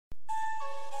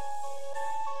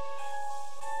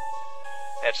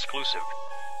Exclusive.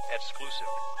 Exclusive.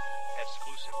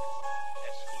 Exclusive.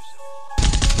 Exclusive.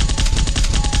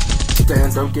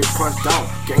 Stand up, get punched down.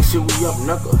 Gang shit, we up,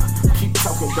 nigga. Keep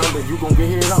talking dumb, then you gon' get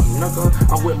hit up, nigga.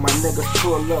 I'm with my niggas,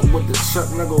 pull up with the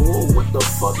chuck, nigga. Whoa, what the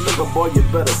fuck, nigga? Boy, you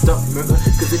better duck, nigga.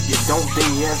 Cause if you don't, then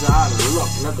you answer out of luck,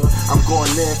 nigga. I'm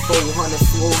going in 400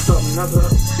 swolled up, nigga.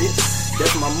 Bitch,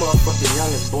 that's my motherfucking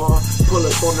youngest, boy. Pull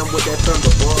up on them with that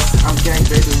thunder, boy. I'm gang,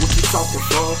 baby, what you talking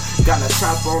for? Got a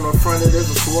chopper on the front, it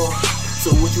is a S.U.R. So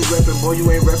what you reppin', boy? You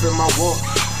ain't reppin' my war.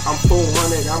 I'm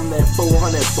 400, I'm that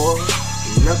 400, boy.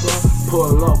 Nigga,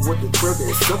 pull up with the trigger,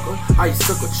 it's sucker. I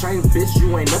sucker chain, bitch,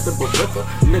 you ain't nothing but liquor.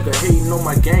 Nigga hating on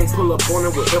my gang, pull up on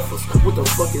it with efforts. What the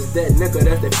fuck is that, nigga?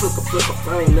 That's that flicker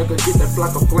flame, nigga. Get that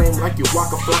flock of flame like you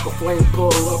walk a flock of flame. Pull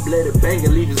up, let it bang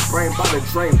and leave his brain by the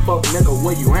drain. Fuck, nigga,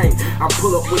 where you hang? I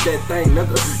pull up with that thing,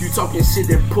 nigga. You talking shit,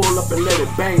 then pull up and let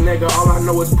it bang, nigga. All I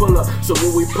know is pull up. So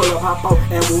when we pull up, hop out,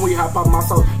 and when we hop out my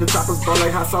sauce, the choppers burn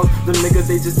like hot sauce. The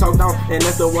niggas, they just talk down, and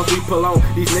that's the ones we pull on.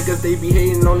 These niggas, they be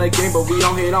hating on that game, but we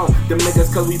don't hate on them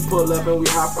niggas, cause we pull up and we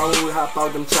hop out. When we hop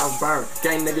out, them chops burn.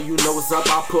 Gang nigga, you know what's up.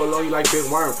 I pull on you like Big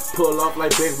Worm. Pull off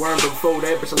like Big Worm, but before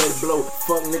that, bitch, I let it blow.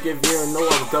 Fuck nigga, if you don't know,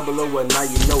 I'm double O, well, now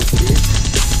you know, bitch.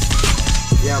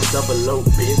 Yeah, I'm double O,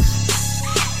 bitch.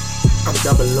 I'm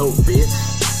double O, bitch.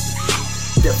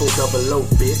 Defo double O,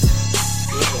 bitch.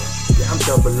 Yeah, I'm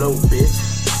double O, bitch.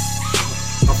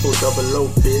 I'm full double O,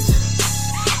 bitch.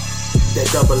 That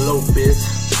double O, bitch.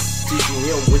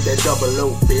 GGM with that double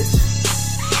O, bitch.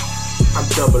 I'm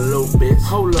double O, bitch.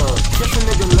 Hold up, catch a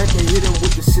nigga like and hit him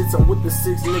with the shits. I'm with the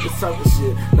 6 niggas talking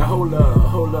shit. Now hold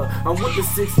up, I'm with the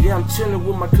 6, yeah, I'm chillin'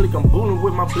 with my clique. I'm booling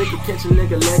with my blick and catch a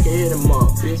nigga like and hit him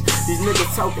up, bitch. These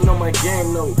niggas talking on my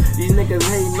gang, no. These niggas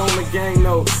hating on the gang,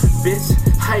 no. Bitch,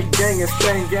 hype gang and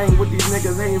stain gang with these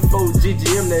niggas hating foes.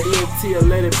 GGM, that ENT, I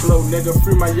let it blow, nigga.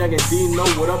 Free my youngin' Dino,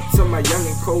 what up to my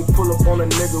youngin' Cole? Pull up on a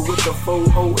nigga with the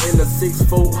 4-0 and the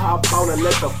 6-4. Hop out and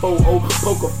let the 4-0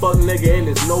 poke a fuck nigga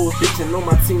in his nose, bitch. You know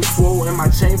my team swole and my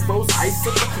chain froze. Ice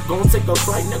sucker, gon' take a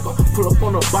flight, nigga. Pull up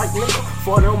on a bike, nigga.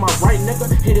 40 on my right, nigga.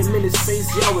 Hit him in his face,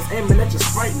 yeah, I was aiming at your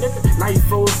sprite, nigga. Now he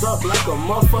froze up like a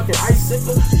motherfucking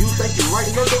icicle. You think you right,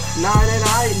 nigga? Nah, that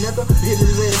I ain't, nigga. Hit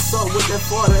his ass up with that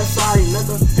 40, that's alright,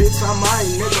 nigga. Bitch, I'm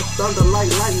aight, nigga. Thunder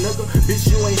like light, nigga. Bitch,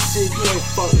 you ain't shit, you ain't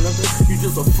fuck, nigga. You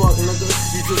just a fuck, nigga.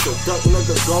 You just a duck,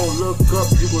 nigga. Gon' look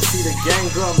up, you gon' see the gang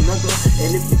up, nigga.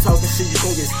 And if you talking shit, you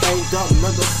gon' get stained up,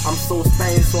 nigga. I'm so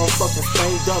stained, so I'm fucking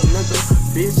stained up, nigga.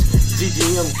 Bitch,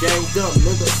 GGM ganged up,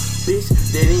 nigga. Bitch,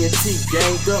 that ENT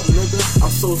ganged up, nigga. I'm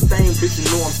so stained, bitch, you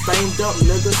know I'm stained up,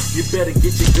 nigga. You better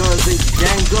get your guns and you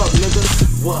gang up, nigga.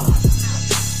 What?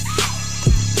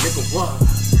 Nigga, what?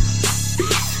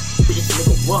 Bitch,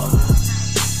 nigga, what?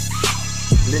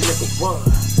 Nigga, what?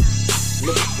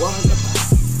 Nigga, what?